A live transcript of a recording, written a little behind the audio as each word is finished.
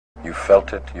You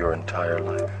felt it your entire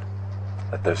life,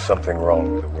 that there's something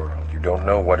wrong with the world. You don't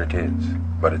know what it is,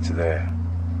 but it's there,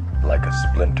 like a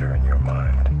splinter in your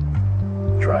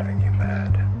mind, driving you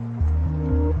mad.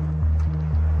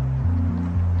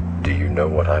 Do you know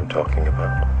what I'm talking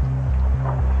about?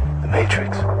 The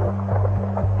Matrix.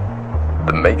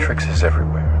 The Matrix is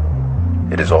everywhere.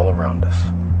 It is all around us.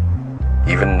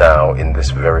 Even now, in this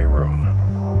very room.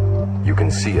 You can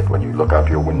see it when you look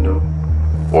out your window,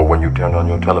 or when you turn on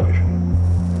your television.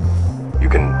 You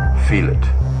can feel it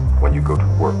when you go to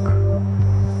work,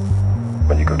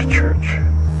 when you go to church,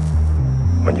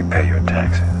 when you pay your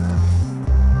taxes.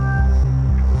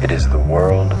 It is the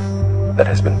world that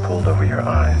has been pulled over your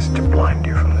eyes to blind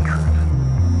you from the truth.